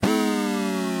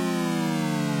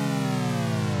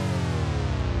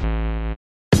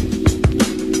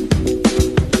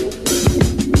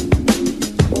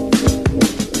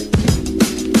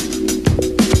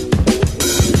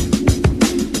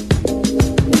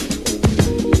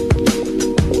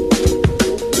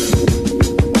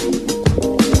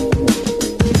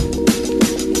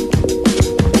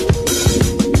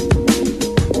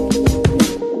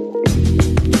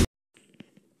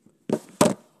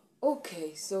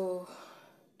So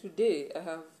today I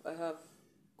have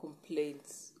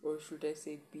complaints, or should I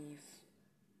say beef,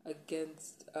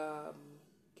 against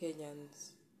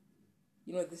Kenyans.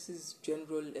 This is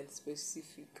general and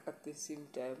specific at the same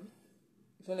time.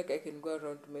 It's not like I can go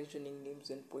around mentioning names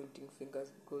and pointing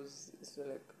fingers, because it's not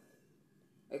like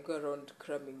I go around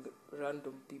cramming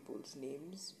random people's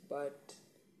names. But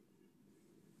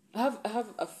I have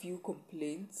a few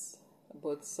complaints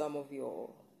about some of your,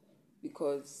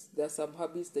 because there are some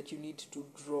habits that you need to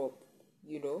drop.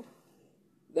 you know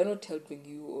they're not helping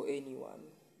you or anyone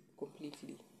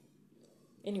completely.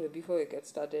 Anyway, before we get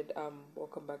started,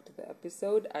 welcome back to the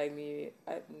episode.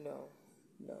 No,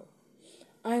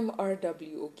 I'm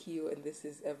RW Okio, and this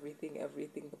is Everything,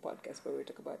 the podcast where we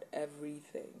talk about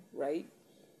everything, right?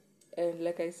 And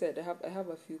like I said, I have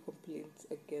a few complaints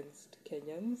against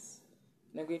Kenyans,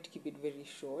 and I'm going to keep it very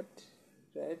short,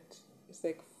 right? It's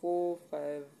like 4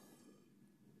 5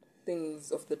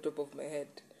 things off the top of my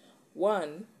head.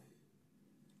 One,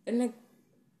 and like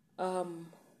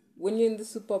when you're in the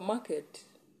supermarket,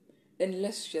 and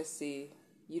let's just say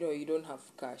you don't have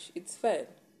cash, it's fine.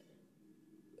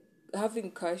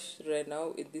 Having cash right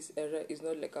now in this era is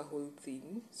not like a whole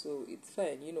thing, so it's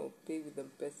fine. Pay with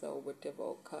M-Pesa or whatever,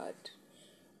 or card,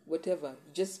 whatever,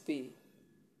 just pay.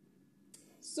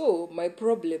 So my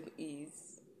problem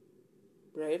is,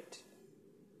 right,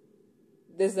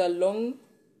 there's a long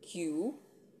queue,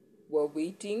 we're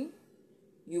waiting,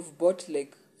 you've bought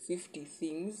like 50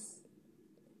 things,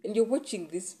 and you're watching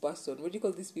this person. What do you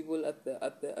call these people at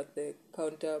the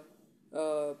counter?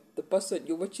 The person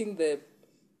you're watching, the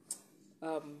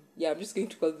yeah, I'm just going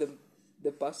to call them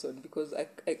the person, because I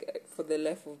for the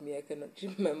life of me I cannot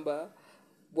remember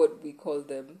what we call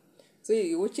them. So yeah,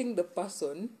 you're watching the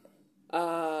person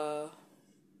uh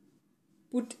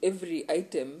put every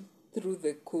item through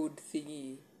the code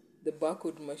thingy, the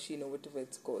barcode machine, or whatever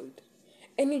it's called.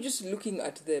 And you're just looking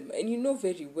at them, and you know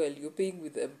very well you're paying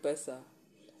with M-Pesa,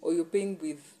 or you're paying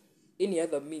with any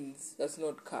other means that's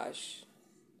not cash.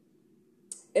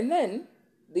 And then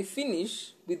they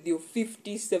finish with your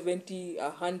 50, 70,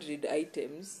 100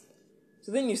 items.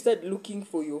 So then you start looking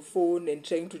for your phone and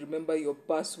trying to remember your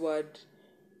password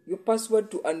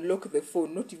to unlock the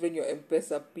phone, not even your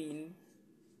M-Pesa pin.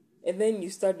 And then you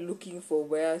start looking for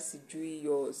where sijui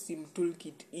your SIM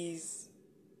toolkit is.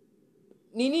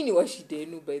 Ni nini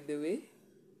washidenu, by the way?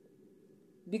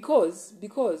 Because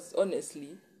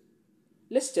honestly,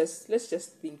 let's just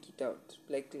think it out,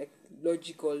 like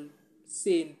logical,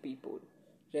 sane people,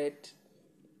 right?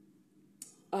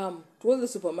 To all the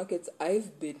supermarkets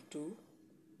I've been to,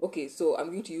 okay, so I'm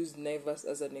going to use Naivas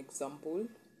as an example.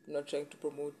 I'm not trying to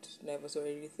promote Naivas or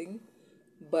anything,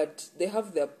 but they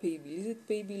have their pay bill. Is it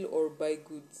pay bill or buy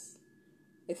goods?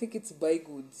 I think it's buy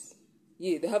goods.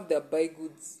 Yeah, they have their buy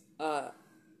goods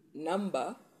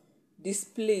number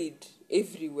displayed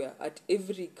everywhere at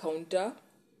every counter,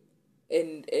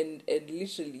 and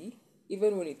literally,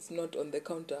 even when it's not on the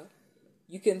counter,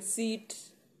 you can see it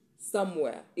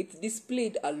somewhere. It's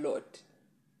displayed a lot,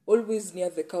 always near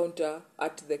the counter,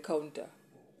 at the counter,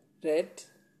 right?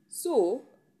 So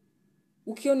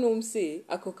ukiona mse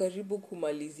ako karibu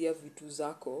kumalizia vitu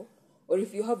zako, or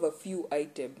if you have a few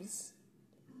items,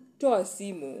 toa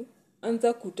simu,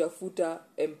 anza kutafuta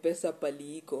M-Pesa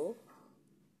paliiko,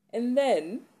 and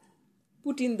then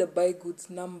put in the buy goods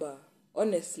number.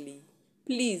 Honestly,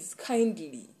 please,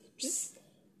 kindly, just,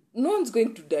 no one's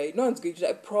going to die.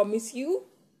 I promise you,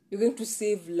 you're going to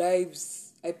save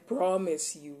lives. I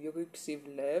promise you, you're going to save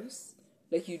lives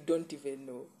like you don't even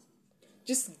know.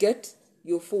 Just get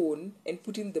your phone and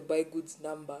put in the buy goods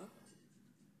number,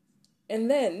 and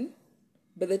then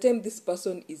by the time this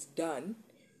person is done,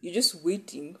 you're just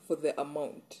waiting for the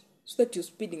amount, so that you're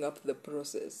speeding up the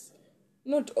process.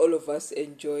 Not all of us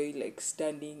enjoy like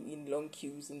standing in long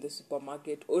queues in the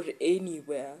supermarket, or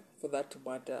anywhere for that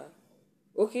matter.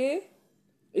 Okay?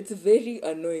 It's very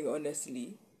annoying,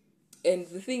 honestly. And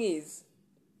the thing is,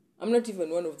 I'm not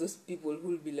even one of those people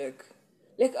who'll be like,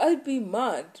 I'll be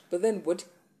mad, but then what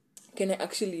can I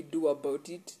actually do about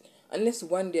it? Unless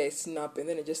one day I snap and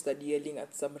then I just start yelling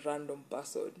at some random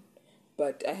person.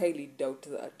 But I highly doubt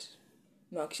that.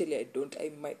 No, actually, I don't.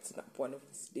 I might snap one of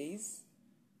these days.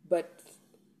 But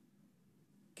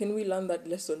can we learn that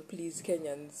lesson, please,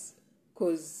 Kenyans?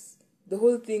 Because the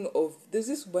whole thing of... There's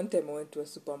this one time I went to a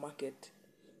supermarket.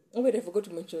 Oh, wait, I forgot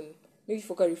to mention... Maybe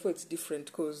for Carrefour it's different,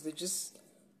 because they just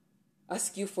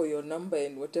ask you for your number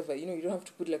and whatever. You don't have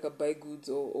to put like a buy goods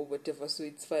or whatever, so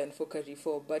it's fine for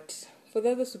Carrefour. But for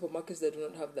the other supermarkets that do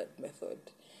not have that method,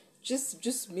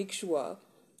 just make sure,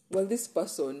 while this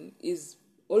person is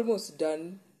almost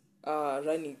done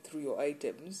running through your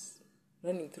items,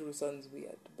 running through sounds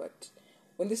weird, but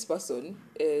when this person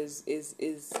is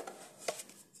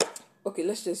okay,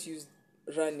 let's just use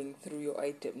running through your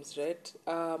items, right?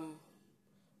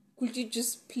 Could you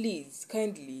just please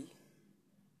kindly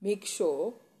make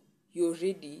sure you're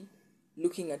already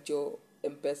looking at your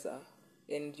M-Pesa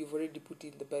and you've already put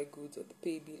in the buy goods or the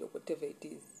pay bill or whatever it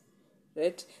is,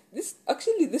 right? This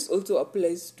also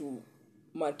applies to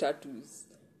matatus.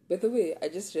 By the way, I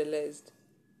just realized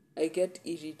I get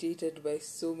irritated by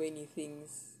so many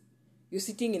things. You're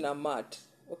sitting in a mat.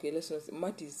 Okay, let's not say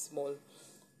mat is small.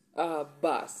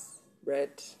 Bus,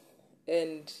 right?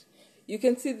 And you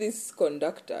can see this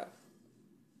conductor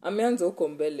ameanza huko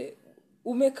mbele,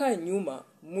 umekaa nyuma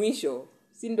mwisho,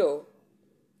 si ndo?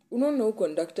 Unaona huko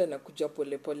conductor na kuja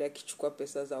polepole akichukua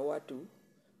pesa za watu,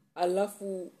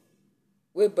 alafu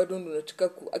we bado ndo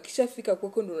unataka akishafika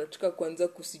kwako ndo unataka kuanza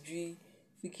kusijui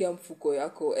fikia mfuko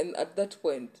yako, and at that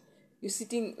point you're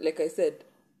sitting, like I said,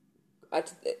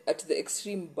 at the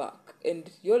extreme back,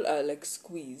 and y'all are like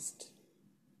squeezed.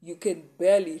 You can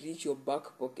barely reach your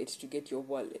back pocket to get your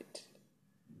wallet.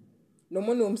 No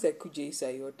one knows kuja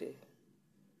isa yote.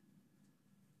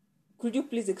 Could you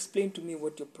please explain to me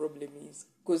what your problem is?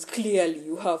 Because clearly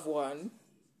you have one.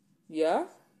 Yeah?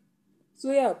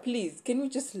 So yeah, please, can we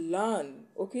just learn,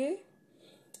 okay?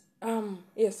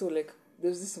 Yeah, so like there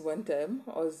was this one time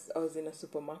I was in a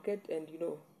supermarket, and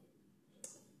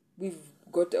we've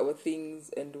got our things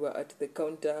and we're at the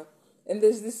counter, and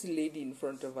there's this lady in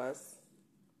front of us,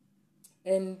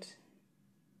 and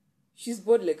she's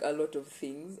bought like a lot of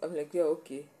things. I'm like, yeah,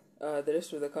 okay. The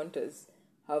rest of the counters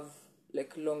have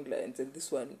like long lines, and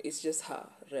this one is just her,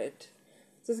 right?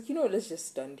 So I was like, let's just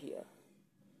stand here.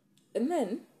 And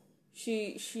then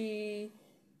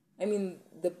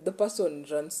the person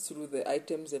runs through the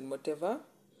items and whatever,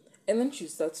 and then she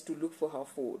starts to look for her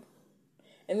phone,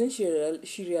 and then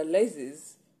she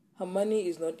realizes her money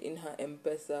is not in her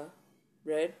M-Pesa,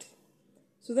 right?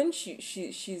 So then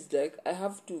she's like, I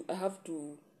have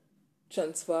to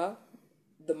transfer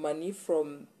the money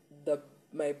from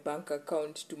my bank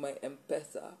account to my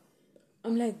M-Pesa.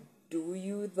 I'm like, do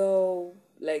you though?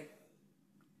 Like,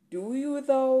 do you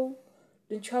though?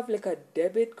 Don't you have like a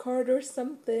debit card or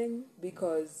something?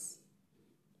 Because,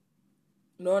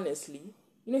 no, honestly,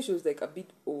 she was like a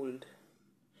bit old.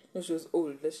 No, she was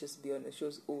old, let's just be honest. She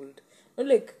was old. Not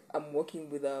like I'm working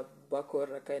with a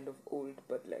bakora kind of old,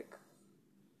 but like,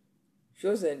 she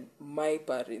wasn't my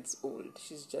parents old.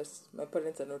 She's just, my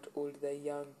parents are not old, they're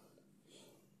young.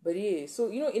 But yeah, so,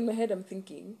 in my head I'm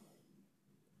thinking,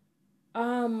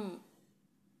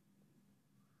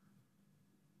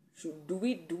 do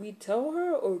we tell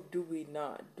her or do we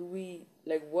not? Do we,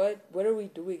 like, what are we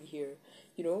doing here?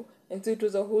 And so it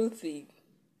was a whole thing.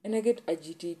 And I get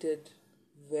agitated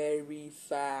very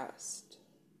fast.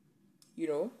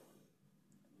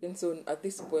 And so at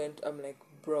this point I'm like,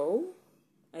 bro,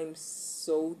 I'm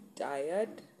so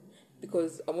tired,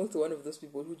 because I'm also one of those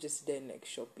people who just don't like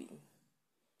shopping.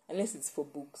 Unless it's for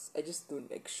books. I just don't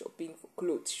like shopping for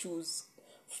clothes, shoes,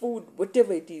 food,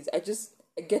 whatever it is. I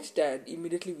get tired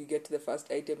immediately we get to the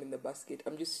first item in the basket.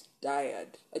 I'm just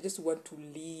tired. I just want to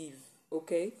leave,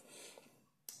 okay?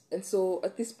 And so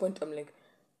at this point I'm like,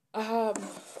 I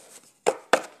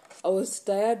was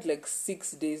tired like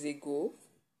 6 days ago,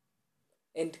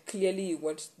 and clearly you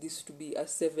want this to be a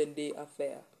 7-day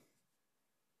affair.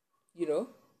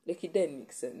 Like, it didn't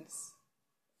make sense.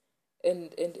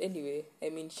 And anyway,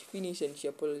 she finished and she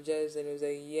apologized and was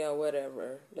like, yeah,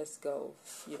 whatever, let's go.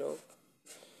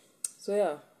 So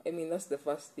yeah, that's the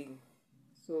first thing.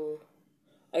 So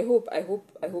I hope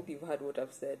you've heard what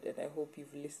I've said, and I hope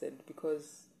you've listened,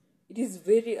 because it is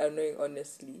very annoying,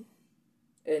 honestly.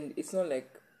 And it's not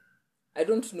like, I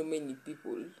don't know many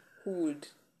people who would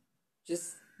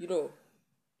just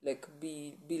like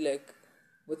be like,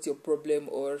 what's your problem,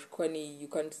 or kwani you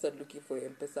can't start looking for your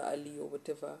M-Pesa early or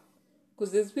whatever.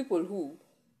 Because there's people who,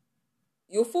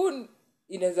 your phone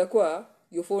inaweza kuwa,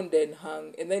 your phone then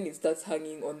hang, and then it starts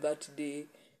hanging on that day,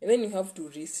 and then you have to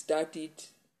restart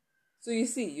it. So you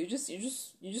see, you're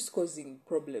just causing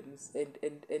problems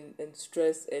and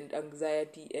stress and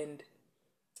anxiety and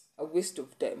a waste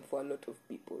of time for a lot of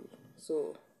people.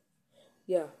 So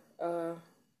yeah,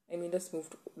 let's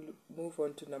move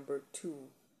on to number 2.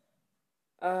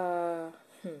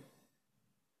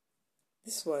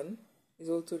 This one is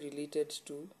also related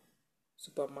to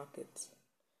supermarkets.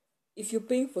 If you're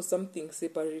paying for something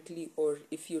separately, or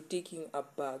if you're taking a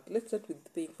bag, let's start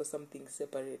with paying for something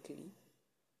separately,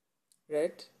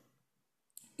 right?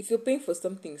 If you're paying for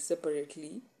something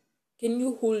separately, can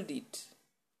you hold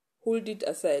it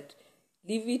aside,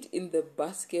 leave it in the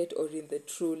basket or in the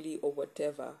trolley or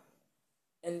whatever,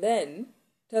 and then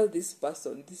tell this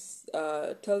person,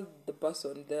 tell the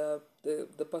person,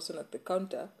 the person at the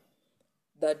counter,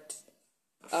 that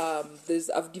there's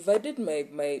I've divided my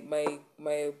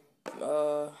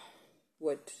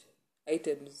what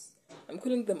items. I'm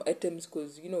calling them items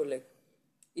because, like,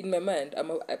 in my mind,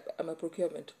 I'm a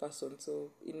procurement person,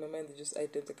 so in my mind they're just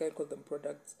items. I can't call them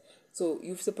products. So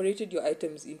you've separated your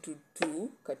items into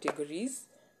two categories,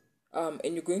 and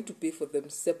you're going to pay for them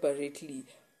separately.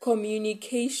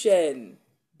 Communication,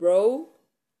 bro.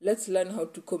 Let's learn how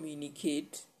to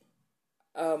communicate.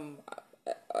 um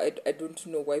I don't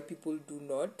know why people do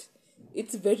not.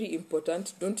 It's very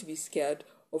important. Don't be scared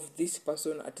of this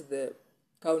person at the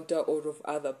counter or of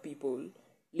other people.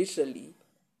 Literally,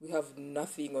 we have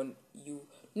nothing on you.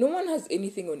 No one has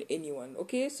anything on anyone,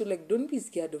 okay? So, like, don't be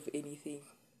scared of anything.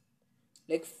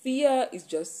 Like, fear is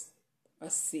just a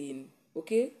sin,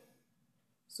 okay?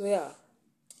 So, yeah,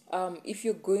 if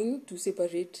you're going to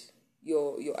separate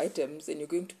your items and you're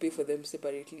going to pay for them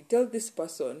separately, tell this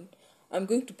person, I'm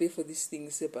going to pay for these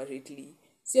things separately.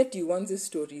 Si ati uanze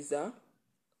stories za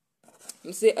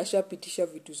mse ashapitisha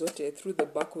vitu zote through the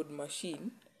barcode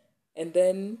machine, and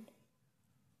then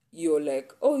you're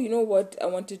like, oh, you know what, I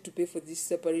wanted to pay for this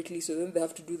separately, so then they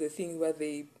have to do the thing where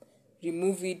they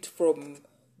remove it from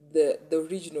the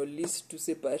original list to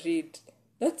separate.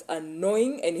 That's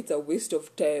annoying, and it's a waste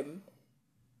of time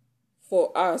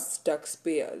for us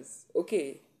taxpayers,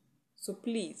 okay? So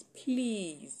please,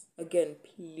 please, again,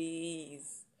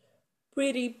 please,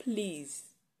 pretty please,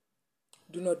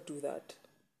 do not do that.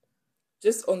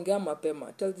 Just ongea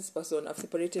mapema. Tell this person, I've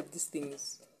separated these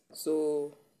things,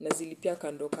 so nazilipia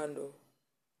kando kando.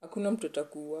 Hakuna mtu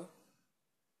atakuwa.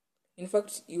 In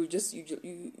fact,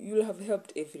 you'll have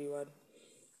helped everyone.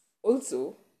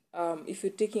 Also, if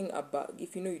you're taking a bag,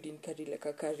 if you know you didn't carry like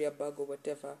a carrier bag or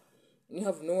whatever, and you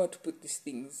have nowhere to put these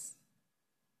things,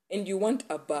 and you want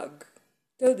a bag,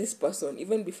 tell this person,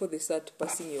 even before they start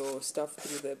passing your stuff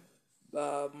through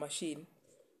the machine,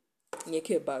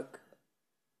 nieke bag.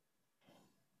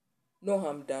 No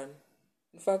harm done.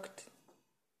 In fact,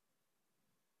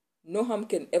 no harm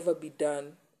can ever be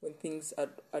done when things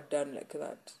are done like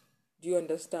that. Do you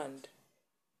understand?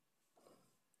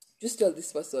 Just tell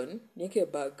this person, nieke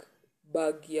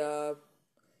bag ya,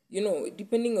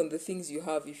 depending on the things you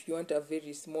have, if you want a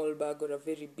very small bag or a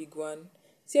very big one.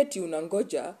 Si ati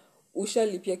unangoja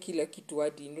ushalipia kila kitu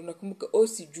hadi ndo nakumbuka,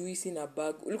 sijui sina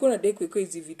bag. Ulikuwa unadai kuweka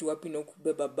hizi vitu wapi na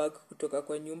kubeba bag kutoka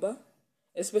kwa nyumba?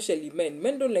 Especially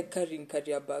men don't like carrying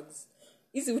carrier bags.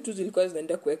 Hizi vitu zilikuwa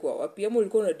zinaenda kuwekwa wapi? Ama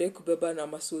ulikuwa unadai kubeba na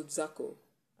muscle zako?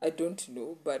 I don't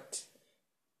know, but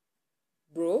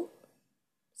bro,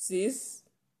 sis,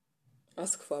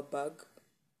 ask for a bag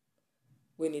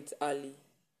when it's early.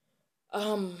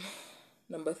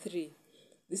 Number 3.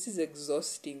 This is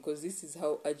exhausting because this is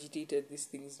how agitated these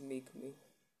things make me.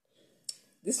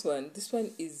 This one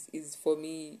is for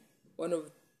me one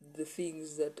of the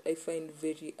things that I find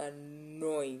very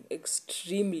annoying,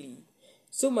 extremely.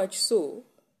 So much so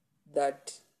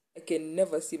that I can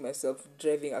never see myself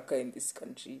driving a car in this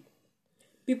country.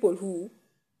 People who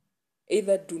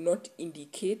either do not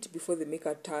indicate before they make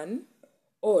a turn,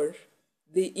 or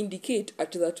they indicate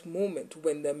at that moment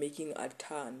when they're making a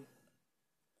turn.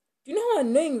 Do you know how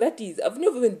annoying that is? I've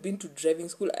never even been to driving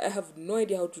school. I have no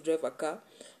idea how to drive a car.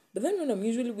 But then when I'm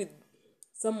usually with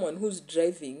someone who's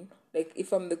driving, like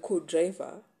if I'm the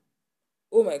co-driver,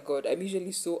 oh my god, I'm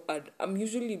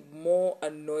usually more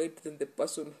annoyed than the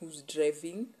person who's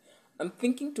driving. I'm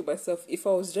thinking to myself, if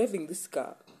I was driving this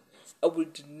car, I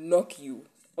would knock you.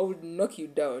 I would knock you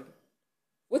down.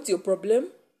 What's your problem?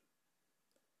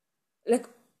 Like,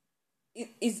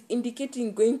 is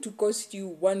indicating going to cost you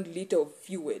 1 liter of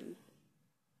fuel?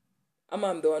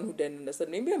 I'm the one who didn't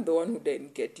understand. Maybe I'm the one who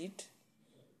didn't get it.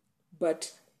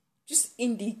 But just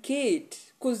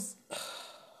indicate, because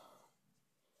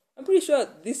I'm pretty sure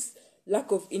this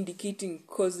lack of indicating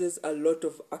causes a lot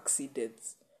of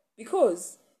accidents.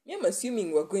 Because I'm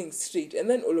assuming we're going straight, and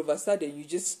then all of a sudden you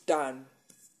just turn,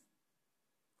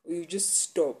 or you just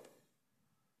stop,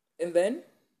 and then,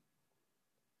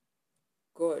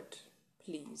 God,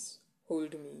 please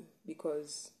hold me,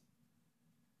 because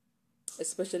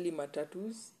especially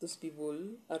matatus, those people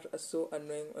are so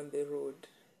annoying on the road,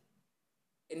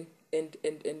 and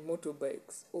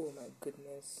motorbikes. Oh my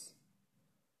goodness,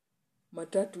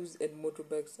 matatus and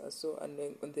motorbikes are so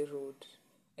annoying on the road.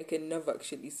 I can never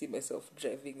actually see myself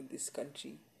driving in this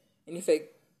country, and if I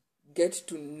get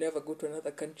to never go to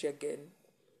another country again,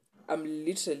 I'm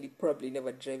literally probably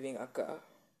never driving a car.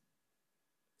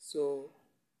 So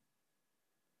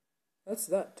that's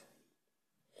that.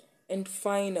 And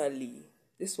finally,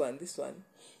 this one.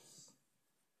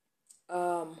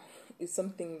 is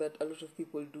something that a lot of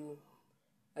people do.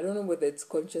 I don't know whether it's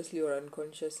consciously or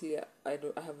unconsciously. I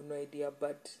have no idea.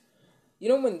 But you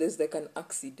know when there's like an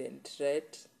accident,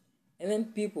 right? And then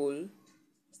people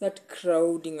start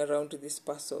crowding around this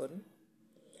person,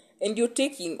 and you're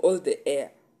taking all the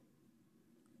air.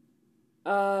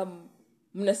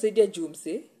 Mnasaidia juu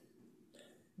mse.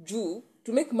 Juu,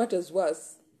 to make matters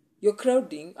worse, you're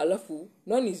crowding, alafu,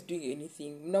 no one is doing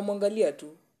anything. Mnamwangalia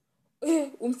tu.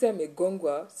 Umse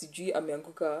amegongwa, sijui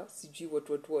ameanguka, sijui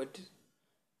what.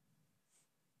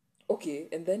 Okay,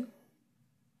 and then?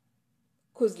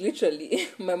 Because literally,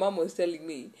 my mom was telling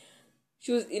me,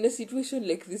 she was in a situation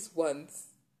like this once,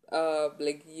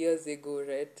 like years ago,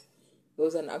 right? There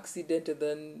was an accident and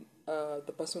then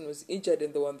the person was injured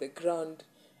and they were on the ground.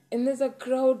 And there's a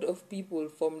crowd of people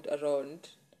formed around.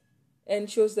 And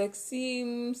she was like, si,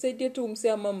 msaidia tu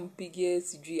mse ama mpigie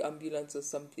sijui ambulance or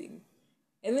something.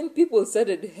 And then people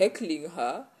started heckling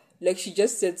her like she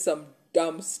just said some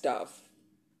dumb stuff.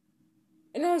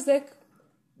 And I was like,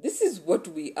 this is what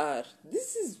we are.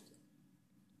 This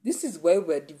is why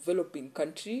we're a developing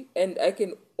country, and I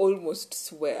can almost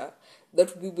swear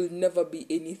that we will never be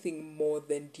anything more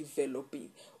than developing.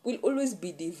 We'll always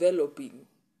be developing.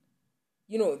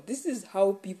 You know, this is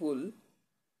how people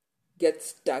get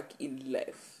stuck in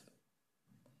life.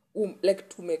 Like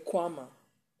tumekwama.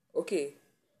 Okay.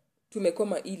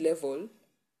 Tumekwama E-level.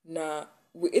 Na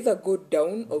we either go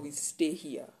down or we stay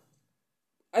here.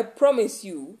 I promise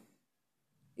you,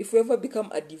 if we ever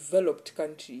become a developed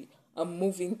country, I'm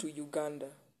moving to Uganda.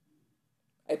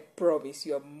 I promise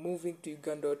you, I'm moving to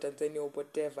Uganda or Tanzania or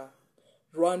whatever.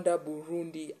 Rwanda,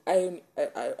 Burundi, I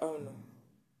don't know.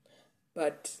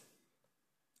 But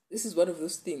this is one of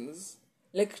those things.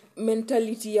 Like,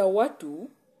 mentality ya watu,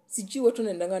 sijui watu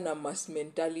naendanga na mass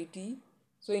mentality.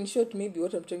 So in short, maybe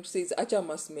what I'm trying to say is acha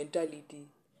mass mentality.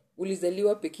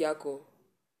 Ulizaliwa peke yako.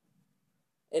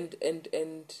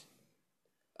 And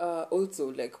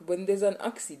also, like, when there's an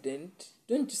accident,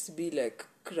 don't just be like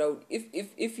crowd.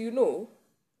 If you know,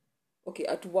 okay,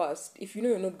 at worst, if you know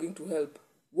you're not going to help,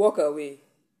 walk away.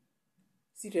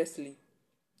 Seriously.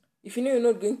 If you know you're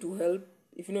not going to help,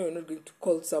 if you know you're not going to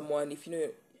call someone, if you know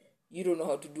you don't know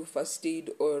how to do first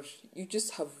aid, or you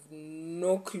just have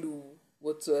no clue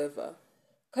whatsoever,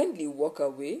 kindly walk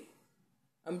away.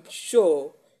 I'm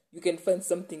sure you can find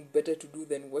something better to do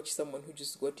than watch someone who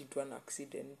just got into an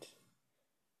accident.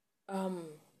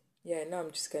 Yeah, now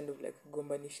I'm just kind of like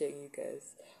gombanishing you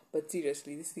guys. But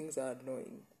seriously, these things are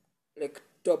annoying. Like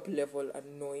top level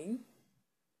annoying.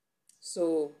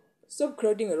 So stop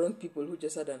crowding around people who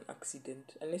just had an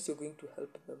accident unless you're going to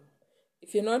help them.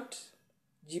 If you're not,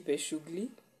 jipe shugli,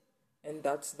 and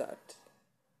that's that.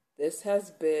 This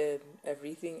has been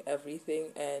everything,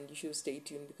 and you should stay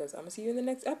tuned because I'm gonna see you in the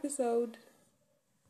next episode.